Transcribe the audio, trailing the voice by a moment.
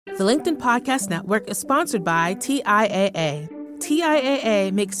The LinkedIn Podcast Network is sponsored by TIAA.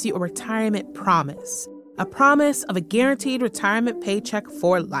 TIAA makes you a retirement promise, a promise of a guaranteed retirement paycheck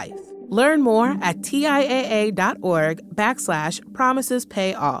for life. Learn more at TIAA.org/promises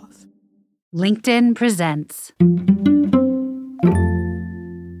pay off. LinkedIn presents.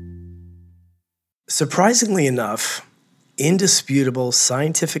 Surprisingly enough, indisputable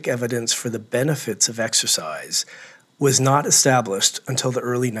scientific evidence for the benefits of exercise was not established until the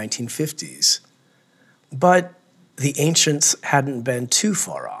early 1950s. But the ancients hadn't been too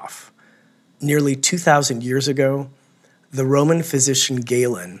far off. Nearly 2,000 years ago, the Roman physician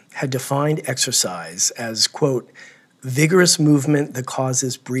Galen had defined exercise as, quote, vigorous movement that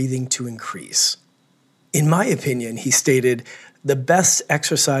causes breathing to increase. In my opinion, he stated, the best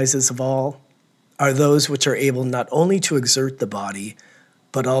exercises of all are those which are able not only to exert the body,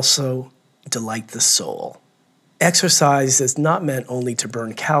 but also delight the soul. Exercise is not meant only to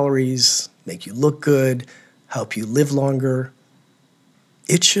burn calories, make you look good, help you live longer.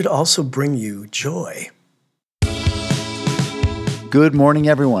 It should also bring you joy. Good morning,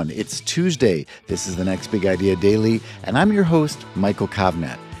 everyone. It's Tuesday. This is the Next Big Idea Daily, and I'm your host, Michael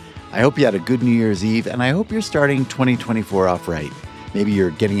Kovnat. I hope you had a good New Year's Eve, and I hope you're starting 2024 off right. Maybe you're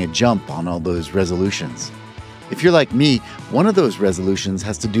getting a jump on all those resolutions. If you're like me, one of those resolutions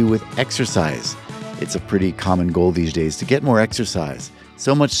has to do with exercise. It's a pretty common goal these days to get more exercise.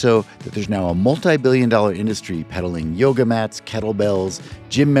 So much so that there's now a multi-billion-dollar industry peddling yoga mats, kettlebells,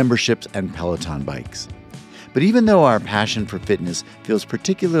 gym memberships, and Peloton bikes. But even though our passion for fitness feels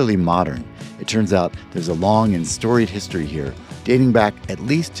particularly modern, it turns out there's a long and storied history here, dating back at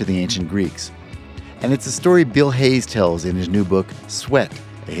least to the ancient Greeks. And it's a story Bill Hayes tells in his new book, Sweat,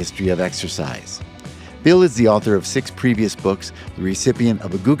 A History of Exercise. Bill is the author of 6 previous books, the recipient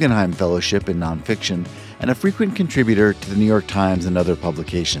of a Guggenheim Fellowship in nonfiction, and a frequent contributor to the New York Times and other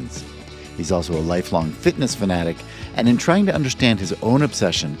publications. He's also a lifelong fitness fanatic, and in trying to understand his own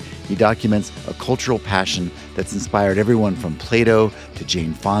obsession, he documents a cultural passion that's inspired everyone from Plato to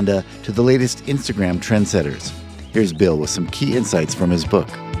Jane Fonda to the latest Instagram trendsetters. Here's Bill with some key insights from his book.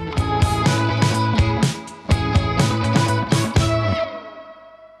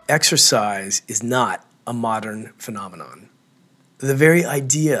 Exercise is not a modern phenomenon. The very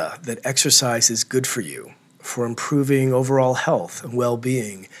idea that exercise is good for you, for improving overall health and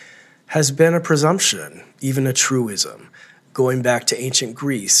well-being, has been a presumption, even a truism, going back to ancient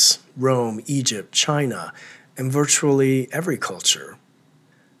Greece, Rome, Egypt, China, and virtually every culture.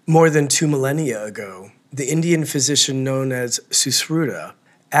 More than 2 millennia ago, the Indian physician known as Susruta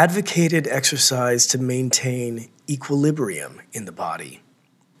advocated exercise to maintain equilibrium in the body.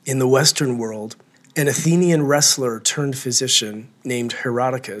 In the Western world, an Athenian wrestler turned physician named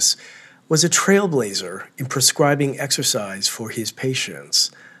Herodicus was a trailblazer in prescribing exercise for his patients.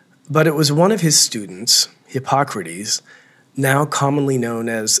 But it was one of his students, Hippocrates, now commonly known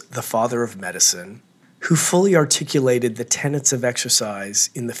as the father of medicine, who fully articulated the tenets of exercise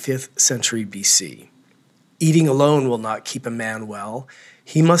in the 5th century BC. Eating alone will not keep a man well.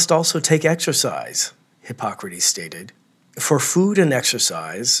 He must also take exercise, Hippocrates stated. For food and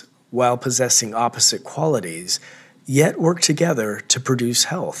exercise, while possessing opposite qualities, yet work together to produce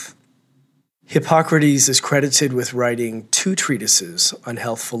health. Hippocrates is credited with writing 2 treatises on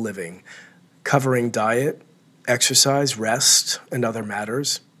healthful living, covering diet, exercise, rest, and other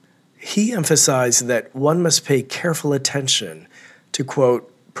matters. He emphasized that one must pay careful attention to, quote,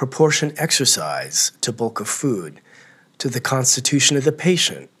 proportion exercise to bulk of food, to the constitution of the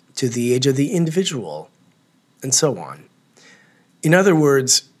patient, to the age of the individual, and so on. In other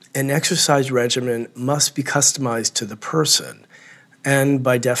words, an exercise regimen must be customized to the person and,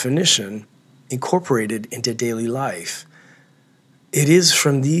 by definition, incorporated into daily life. It is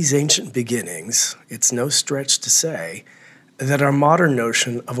from these ancient beginnings, it's no stretch to say, that our modern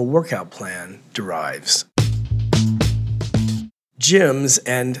notion of a workout plan derives. Gyms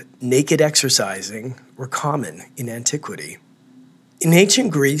and naked exercising were common in antiquity. In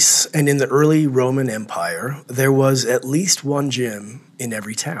ancient Greece and in the early Roman Empire, there was at least one gym in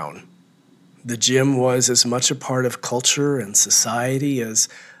every town. The gym was as much a part of culture and society as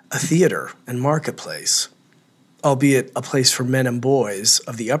a theater and marketplace, albeit a place for men and boys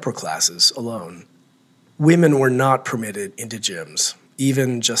of the upper classes alone. Women were not permitted into gyms,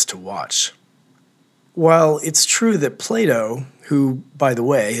 even just to watch. While it's true that Plato, who, by the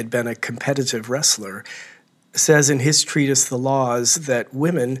way, had been a competitive wrestler, says in his treatise The Laws that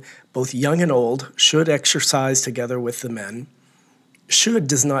women, both young and old, should exercise together with the men. Should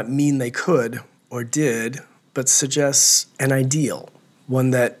does not mean they could or did, but suggests an ideal,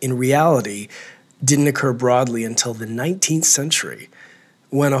 one that in reality didn't occur broadly until the 19th century,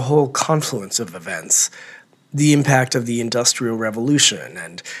 when a whole confluence of events, the impact of the Industrial Revolution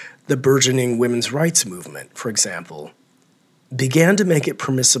and the burgeoning women's rights movement, for example, began to make it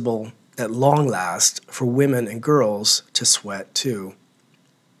permissible at long last for women and girls to sweat too.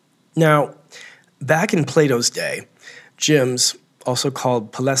 Now, back in Plato's day, gyms, also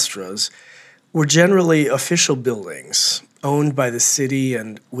called palestras, were generally official buildings owned by the city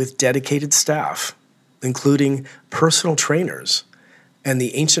and with dedicated staff, including personal trainers and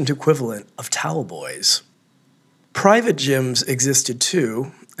the ancient equivalent of towel boys. Private gyms existed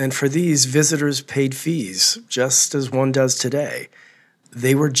too, and for these, visitors paid fees, just as one does today.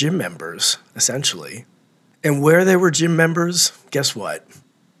 They were gym members, essentially. And where there were gym members, guess what?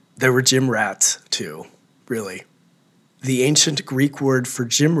 There were gym rats, too, really. The ancient Greek word for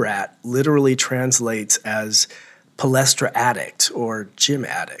gym rat literally translates as palestra addict or gym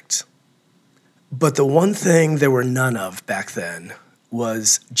addict. But the one thing there were none of back then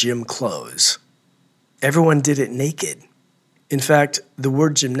was gym clothes. Everyone did it naked. In fact, the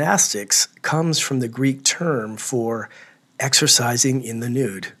word gymnastics comes from the Greek term for exercising in the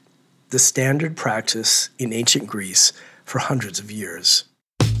nude, the standard practice in ancient Greece for hundreds of years.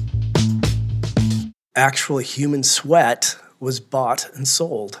 Actual human sweat was bought and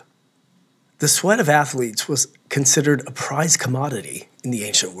sold. The sweat of athletes was considered a prized commodity in the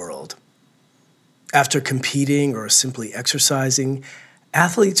ancient world. After competing or simply exercising,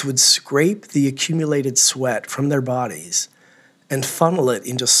 athletes would scrape the accumulated sweat from their bodies and funnel it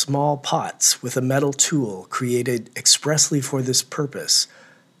into small pots with a metal tool created expressly for this purpose,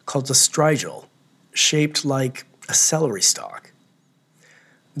 called a strigil, shaped like a celery stalk.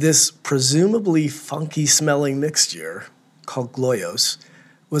 This presumably funky-smelling mixture, called gloios,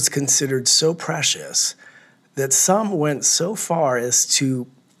 was considered so precious that some went so far as to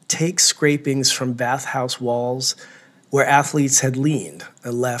take scrapings from bathhouse walls where athletes had leaned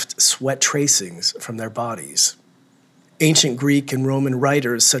and left sweat tracings from their bodies. Ancient Greek and Roman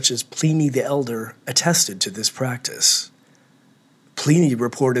writers such as Pliny the Elder attested to this practice. Pliny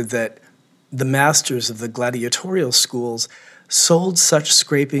reported that the masters of the gladiatorial schools sold such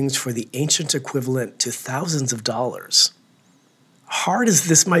scrapings for the ancient equivalent to thousands of dollars. Hard as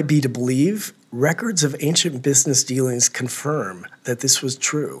this might be to believe, records of ancient business dealings confirm that this was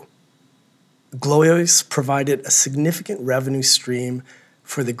true. Gloios provided a significant revenue stream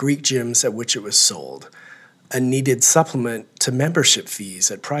for the Greek gyms at which it was sold, a needed supplement to membership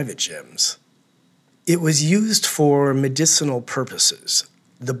fees at private gyms. It was used for medicinal purposes,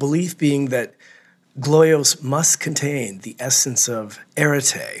 the belief being that gloios must contain the essence of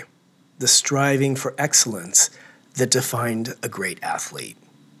arete, the striving for excellence that defined a great athlete.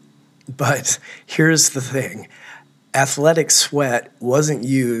 But here's the thing. Athletic sweat wasn't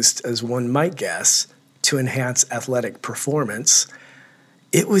used, as one might guess, to enhance athletic performance.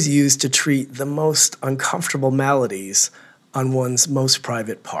 It was used to treat the most uncomfortable maladies on one's most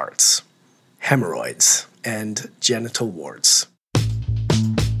private parts, hemorrhoids and genital warts.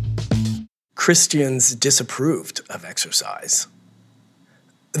 Christians disapproved of exercise.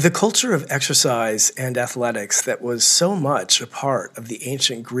 The culture of exercise and athletics that was so much a part of the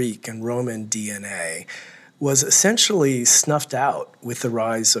ancient Greek and Roman DNA was essentially snuffed out with the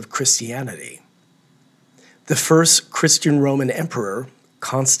rise of Christianity. The first Christian Roman emperor,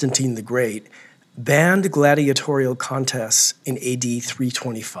 Constantine the Great, banned gladiatorial contests in AD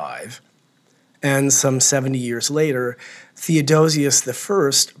 325. And some 70 years later, Theodosius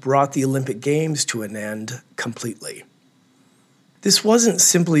I brought the Olympic Games to an end completely. This wasn't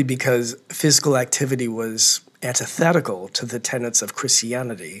simply because physical activity was antithetical to the tenets of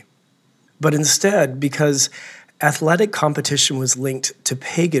Christianity, but instead because athletic competition was linked to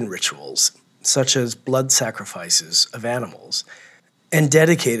pagan rituals, such as blood sacrifices of animals, and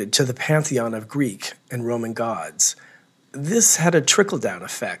dedicated to the pantheon of Greek and Roman gods. This had a trickle-down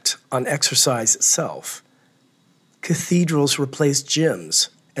effect on exercise itself. Cathedrals replaced gyms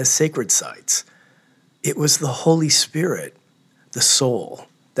as sacred sites. It was the Holy Spirit, the soul,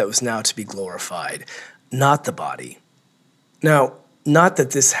 that was now to be glorified, not the body. Now, not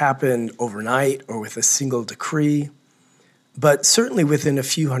that this happened overnight or with a single decree, but certainly within a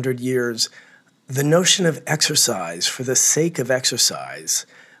few hundred years, the notion of exercise for the sake of exercise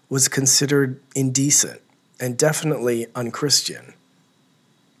was considered indecent and definitely unchristian.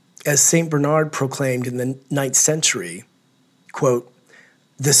 As St. Bernard proclaimed in the 9th century, quote,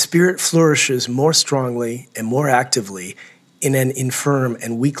 "The spirit flourishes more strongly and more actively in an infirm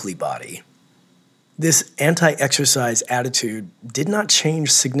and weakly body." This anti-exercise attitude did not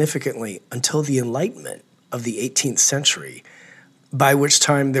change significantly until the Enlightenment of the 18th century, by which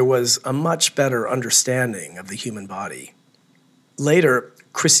time there was a much better understanding of the human body. Later,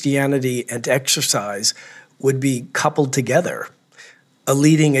 Christianity and exercise would be coupled together. A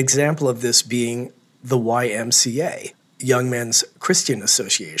leading example of this being the YMCA, Young Men's Christian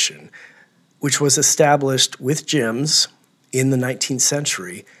Association, which was established with gyms in the 19th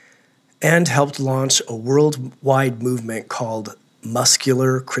century and helped launch a worldwide movement called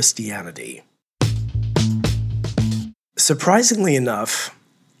muscular Christianity. Surprisingly enough,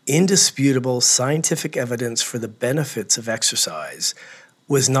 indisputable scientific evidence for the benefits of exercise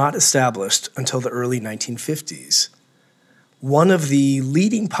was not established until the early 1950s. One of the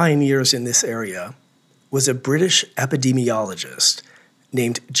leading pioneers in this area was a British epidemiologist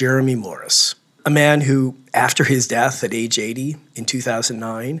named Jeremy Morris, a man who, after his death at age 80 in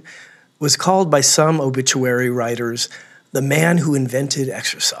 2009, was called by some obituary writers the man who invented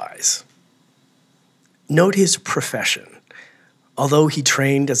exercise. Note his profession. Although he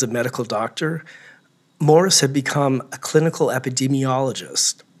trained as a medical doctor, Morris had become a clinical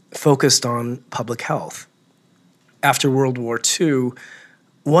epidemiologist focused on public health. After World War II,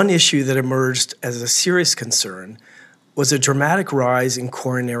 one issue that emerged as a serious concern was a dramatic rise in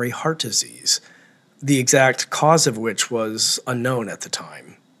coronary heart disease, the exact cause of which was unknown at the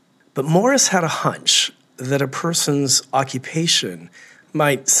time. But Morris had a hunch that a person's occupation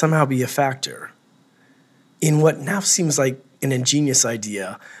might somehow be a factor. In what now seems like an ingenious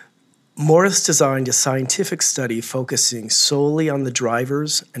idea, Morris designed a scientific study focusing solely on the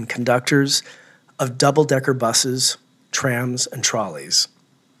drivers and conductors of double-decker buses, trams, and trolleys.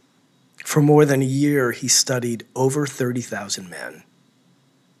 For more than a year, he studied over 30,000 men.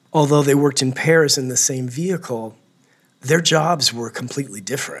 Although they worked in pairs in the same vehicle, their jobs were completely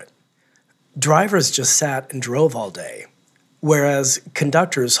different. Drivers just sat and drove all day, whereas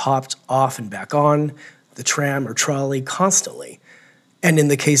conductors hopped off and back on the tram or trolley constantly, and in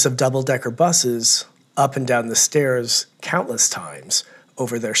the case of double-decker buses, up and down the stairs countless times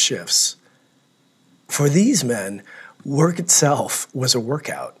over their shifts. For these men, work itself was a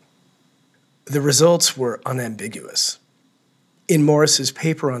workout. The results were unambiguous. In Morris's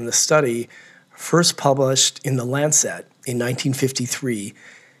paper on the study, first published in The Lancet in 1953,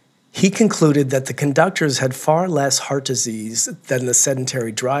 he concluded that the conductors had far less heart disease than the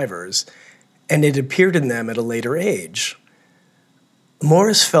sedentary drivers, and it appeared in them at a later age.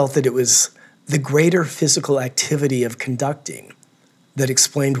 Morris felt that it was the greater physical activity of conducting that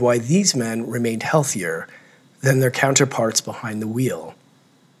explained why these men remained healthier than their counterparts behind the wheel.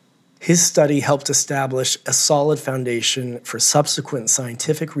 His study helped establish a solid foundation for subsequent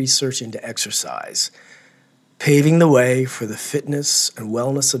scientific research into exercise, paving the way for the fitness and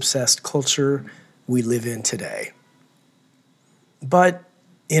wellness-obsessed culture we live in today. But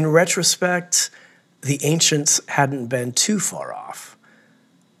in retrospect, the ancients hadn't been too far off.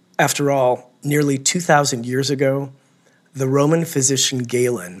 After all, nearly 2,000 years ago, the Roman physician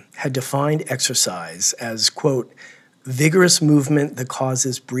Galen had defined exercise as, quote, vigorous movement that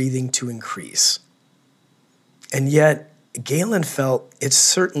causes breathing to increase. And yet, Galen felt it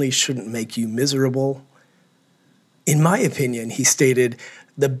certainly shouldn't make you miserable. In my opinion, he stated,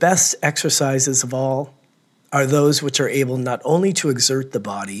 the best exercises of all are those which are able not only to exert the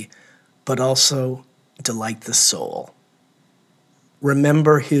body, but also delight the soul.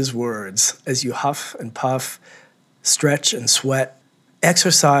 Remember his words as you huff and puff, stretch and sweat.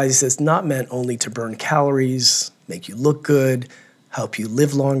 Exercise is not meant only to burn calories, make you look good, help you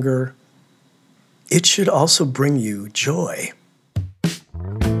live longer. It should also bring you joy.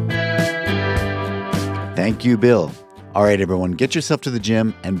 Thank you, Bill. All right, everyone, get yourself to the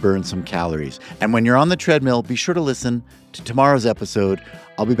gym and burn some calories. And when you're on the treadmill, be sure to listen to tomorrow's episode.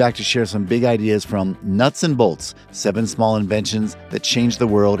 I'll be back to share some big ideas from Nuts and Bolts, 7 Small Inventions That Changed the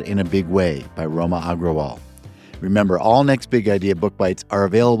World in a Big Way by Roma Agrawal. Remember, all Next Big Idea book bites are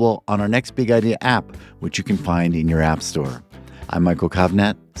available on our Next Big Idea app, which you can find in your app store. I'm Michael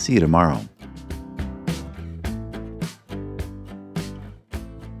Kovnat. See you tomorrow.